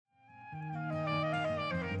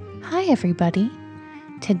Hi, everybody.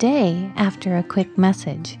 Today, after a quick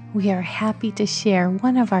message, we are happy to share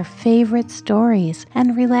one of our favorite stories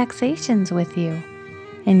and relaxations with you.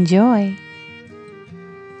 Enjoy.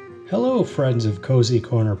 Hello, friends of Cozy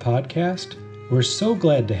Corner Podcast. We're so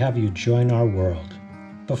glad to have you join our world.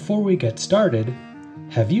 Before we get started,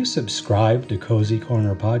 have you subscribed to Cozy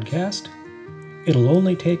Corner Podcast? It'll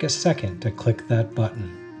only take a second to click that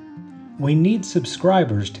button. We need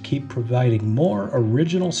subscribers to keep providing more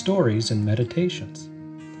original stories and meditations.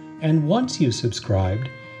 And once you've subscribed,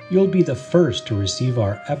 you'll be the first to receive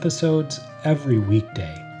our episodes every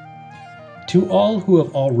weekday. To all who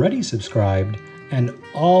have already subscribed and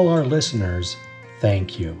all our listeners,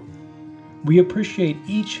 thank you. We appreciate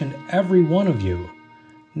each and every one of you.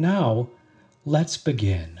 Now, let's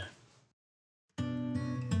begin.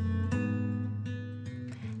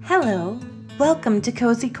 Hello. Welcome to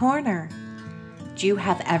Cozy Corner. Do you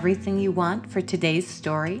have everything you want for today's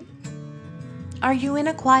story? Are you in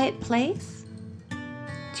a quiet place?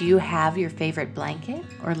 Do you have your favorite blanket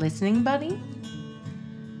or listening buddy?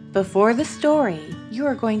 Before the story, you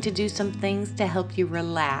are going to do some things to help you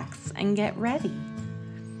relax and get ready.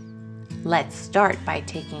 Let's start by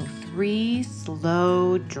taking 3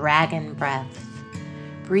 slow dragon breaths.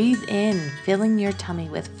 Breathe in, filling your tummy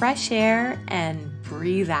with fresh air, and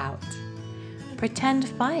breathe out. Pretend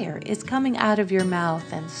fire is coming out of your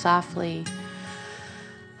mouth and softly,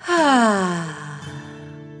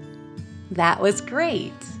 That was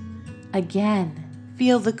great. Again,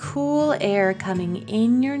 feel the cool air coming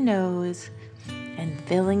in your nose and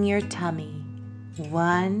filling your tummy.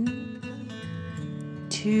 1,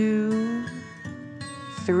 2,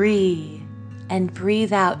 3. And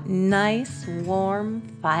breathe out nice, warm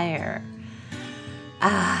fire.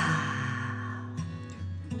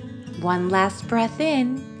 One last breath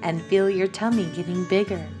in and feel your tummy getting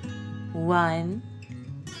bigger. 1,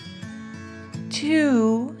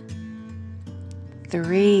 2,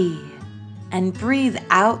 3. And breathe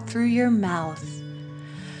out through your mouth.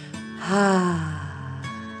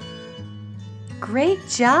 Great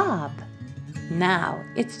job! Now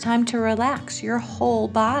it's time to relax your whole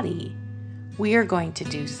body. We are going to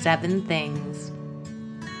do 7 things.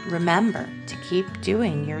 Remember to keep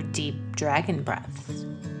doing your deep dragon breaths.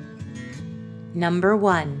 Number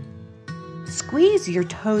 1, squeeze your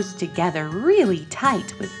toes together really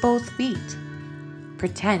tight with both feet.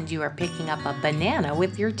 Pretend you are picking up a banana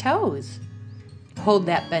with your toes. Hold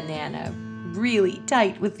that banana really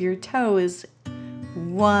tight with your toes.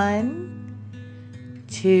 1,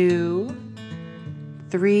 2,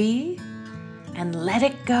 3, and let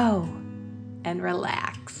it go and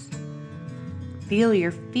relax. Feel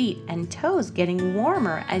your feet and toes getting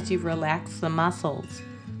warmer as you relax the muscles.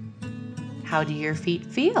 How do your feet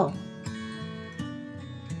feel?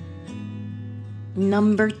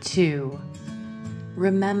 Number 2,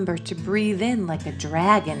 remember to breathe in like a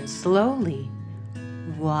dragon slowly.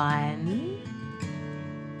 1,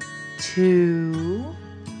 2,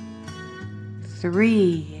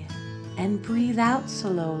 3, and breathe out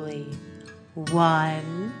slowly.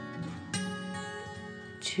 1,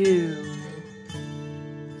 2,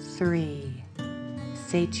 3.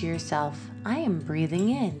 Say to yourself, I am breathing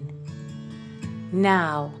in.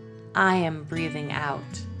 Now, I am breathing out.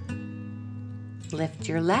 Lift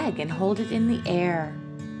your leg and hold it in the air.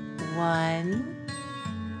 1,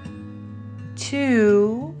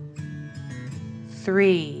 2,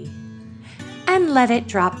 3. And let it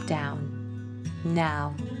drop down.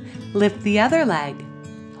 Now, lift the other leg.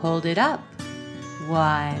 Hold it up.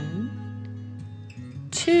 1,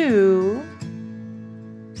 2,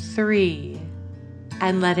 3.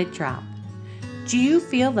 And let it drop. Do you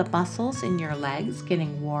feel the muscles in your legs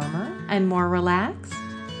getting warmer and more relaxed?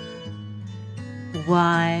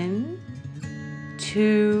 1,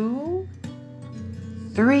 2,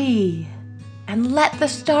 3. And let the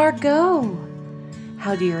star go.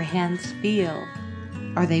 How do your hands feel?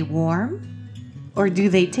 Are they warm or do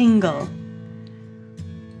they tingle?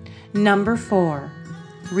 Number 4,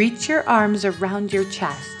 reach your arms around your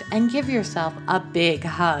chest and give yourself a big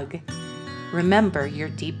hug. Remember your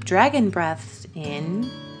deep dragon breaths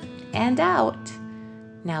in and out.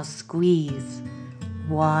 Now squeeze.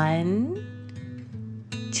 1,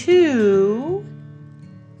 2,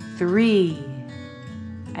 3.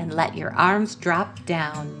 And let your arms drop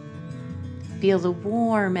down. Feel the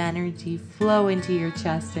warm energy flow into your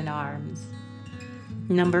chest and arms.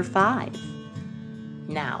 Number 5.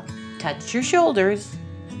 Now, touch your shoulders.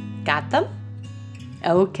 Got them?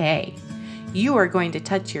 Okay. You are going to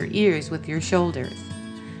touch your ears with your shoulders.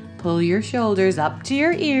 Pull your shoulders up to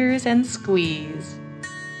your ears and squeeze.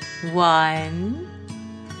 1,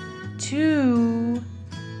 2,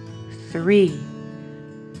 3.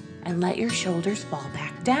 And let your shoulders fall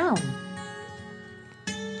back down.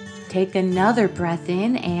 Take another breath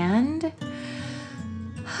in and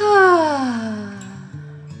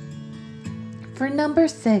for number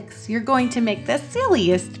 6, you're going to make the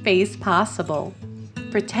silliest face possible.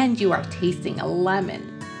 Pretend you are tasting a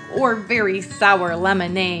lemon or very sour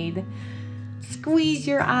lemonade. Squeeze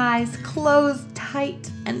your eyes, close tight,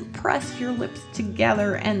 and press your lips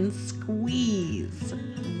together and squeeze.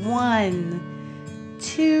 1,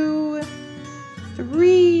 2,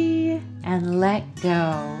 3, and let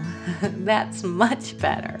go. That's much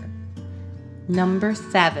better. Number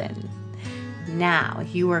 7. Now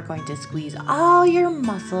you are going to squeeze all your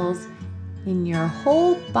muscles in your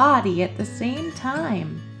whole body at the same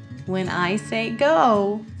time. When I say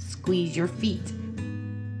go, squeeze your feet.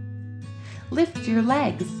 Lift your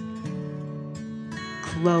legs.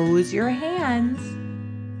 Close your hands.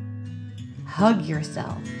 Hug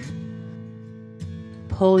yourself.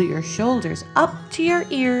 Pull your shoulders up to your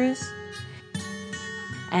ears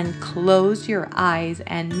and close your eyes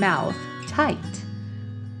and mouth tight.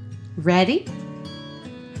 Ready?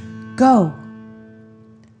 Go.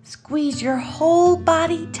 Squeeze your whole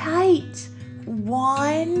body tight.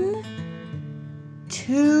 1,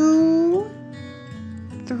 2,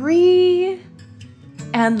 3,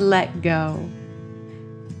 and let go.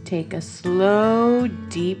 Take a slow,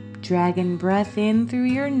 deep dragon breath in through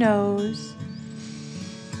your nose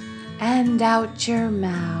and out your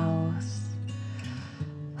mouth.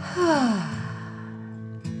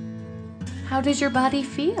 How does your body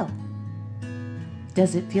feel?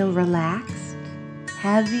 Does it feel relaxed,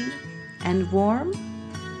 heavy, and warm?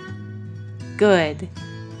 Good.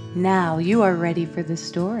 Now you are ready for the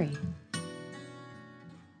story.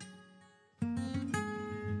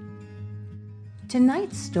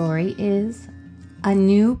 Tonight's story is A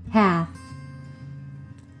New Path.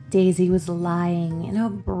 Daisy was lying in a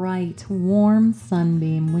bright, warm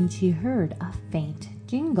sunbeam when she heard a faint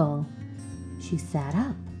jingle. She sat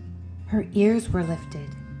up. Her ears were lifted.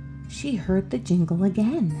 She heard the jingle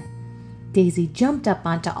again. Daisy jumped up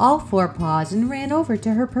onto all 4 paws and ran over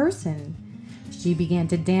to her person. She began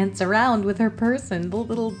to dance around with her person. The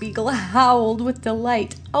little beagle howled with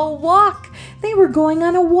delight. A walk! They were going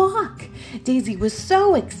on a walk! Daisy was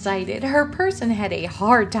so excited, her person had a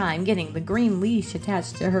hard time getting the green leash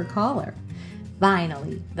attached to her collar.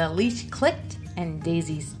 Finally, the leash clicked and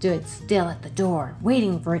Daisy stood still at the door,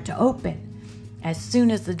 waiting for it to open. As soon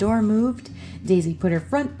as the door moved, Daisy put her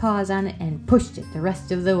front paws on it and pushed it the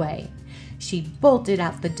rest of the way. She bolted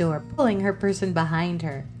out the door, pulling her person behind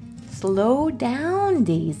her. "Slow down,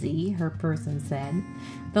 Daisy," her person said.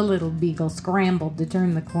 The little beagle scrambled to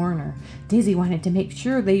turn the corner. Daisy wanted to make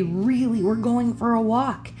sure they really were going for a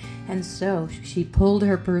walk, and so she pulled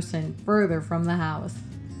her person further from the house.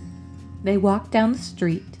 They walked down the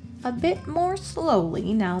street, a bit more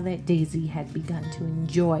slowly now that Daisy had begun to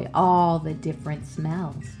enjoy all the different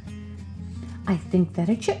smells. "I think that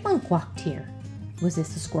a chipmunk walked here. Was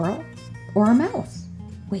this a squirrel or a mouse?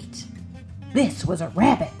 Wait, this was a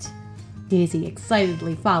rabbit." Daisy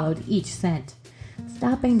excitedly followed each scent,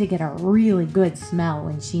 stopping to get a really good smell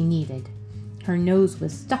when she needed. Her nose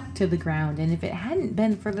was stuck to the ground, and if it hadn't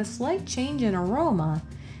been for the slight change in aroma,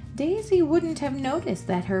 Daisy wouldn't have noticed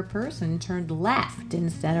that her person turned left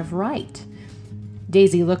instead of right.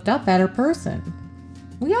 Daisy looked up at her person.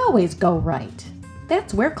 "We always go right.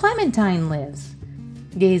 That's where Clementine lives."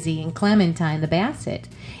 Daisy and Clementine the Basset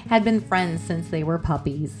had been friends since they were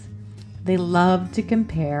puppies. They loved to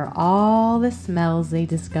compare all the smells they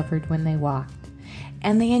discovered when they walked,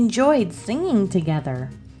 and they enjoyed singing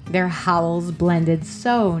together. Their howls blended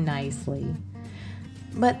so nicely.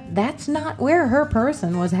 But that's not where her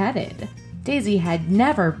person was headed. Daisy had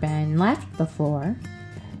never been left before.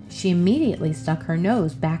 She immediately stuck her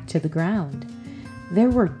nose back to the ground.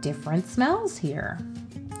 There were different smells here.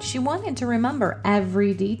 She wanted to remember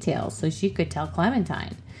every detail so she could tell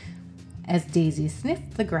Clementine. As Daisy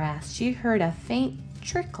sniffed the grass, she heard a faint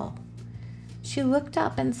trickle. She looked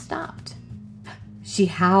up and stopped. She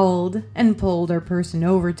howled and pulled her person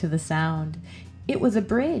over to the sound. It was a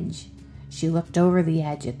bridge. She looked over the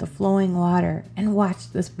edge at the flowing water and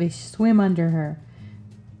watched the fish swim under her.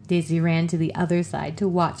 Daisy ran to the other side to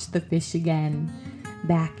watch the fish again.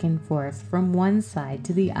 Back and forth from one side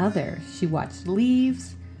to the other, she watched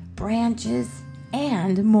leaves, branches,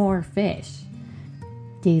 and more fish.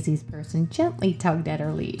 Daisy's person gently tugged at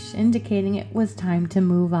her leash, indicating it was time to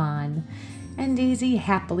move on, and Daisy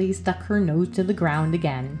happily stuck her nose to the ground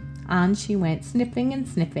again. On she went, sniffing and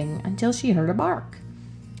sniffing, until she heard a bark.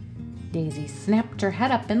 Daisy snapped her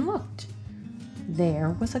head up and looked.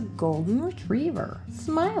 There was a golden retriever,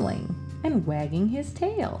 smiling and wagging his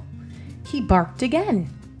tail. He barked again.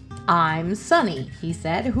 "I'm Sunny," he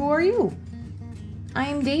said. "Who are you?"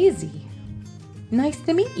 "I'm Daisy." "Nice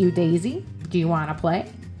to meet you, Daisy. Do you want to play?"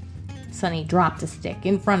 Sunny dropped a stick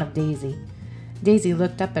in front of Daisy. Daisy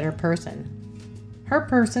looked up at her person. Her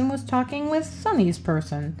person was talking with Sunny's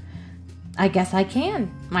person. "I guess I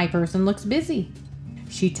can. My person looks busy."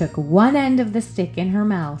 She took one end of the stick in her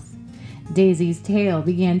mouth. Daisy's tail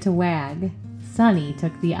began to wag. Sunny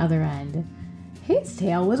took the other end. His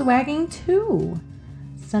tail was wagging too.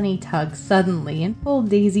 Sunny tugged suddenly and pulled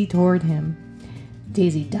Daisy toward him.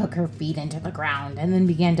 Daisy dug her feet into the ground and then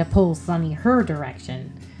began to pull Sunny her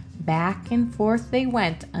direction. Back and forth they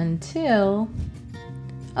went until...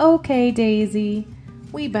 "Okay, Daisy,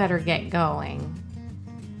 we better get going."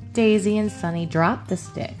 Daisy and Sunny dropped the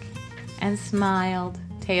stick and smiled,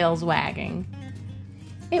 tails wagging.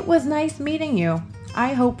 "It was nice meeting you.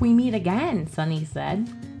 I hope we meet again," Sunny said.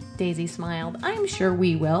 Daisy smiled. "I'm sure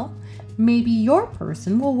we will. Maybe your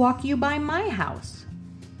person will walk you by my house."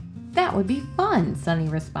 "That would be fun," Sunny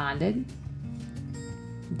responded.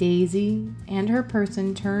 Daisy and her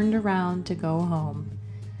person turned around to go home.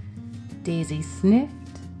 Daisy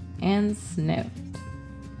sniffed and sniffed.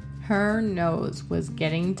 Her nose was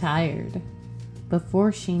getting tired.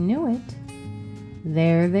 Before she knew it,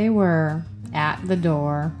 there they were at the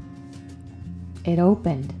door. It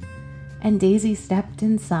opened, and Daisy stepped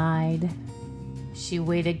inside. She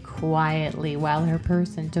waited quietly while her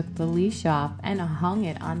person took the leash off and hung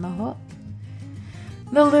it on the hook.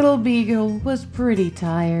 The little Beagle was pretty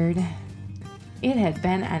tired. It had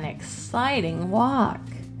been an exciting walk.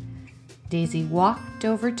 Daisy walked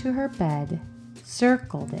over to her bed,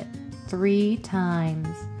 circled it 3 times,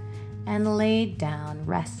 and laid down,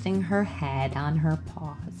 resting her head on her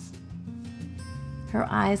paws. Her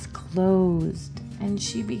eyes closed, and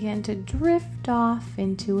she began to drift off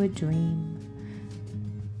into a dream.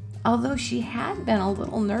 Although she had been a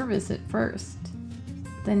little nervous at first,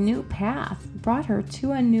 the new path brought her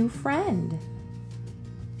to a new friend.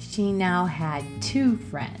 She now had 2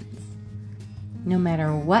 friends. No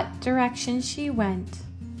matter what direction she went,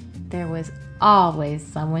 there was always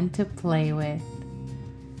someone to play with.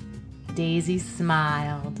 Daisy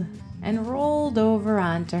smiled and rolled over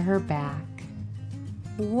onto her back.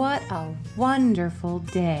 What a wonderful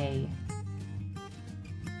day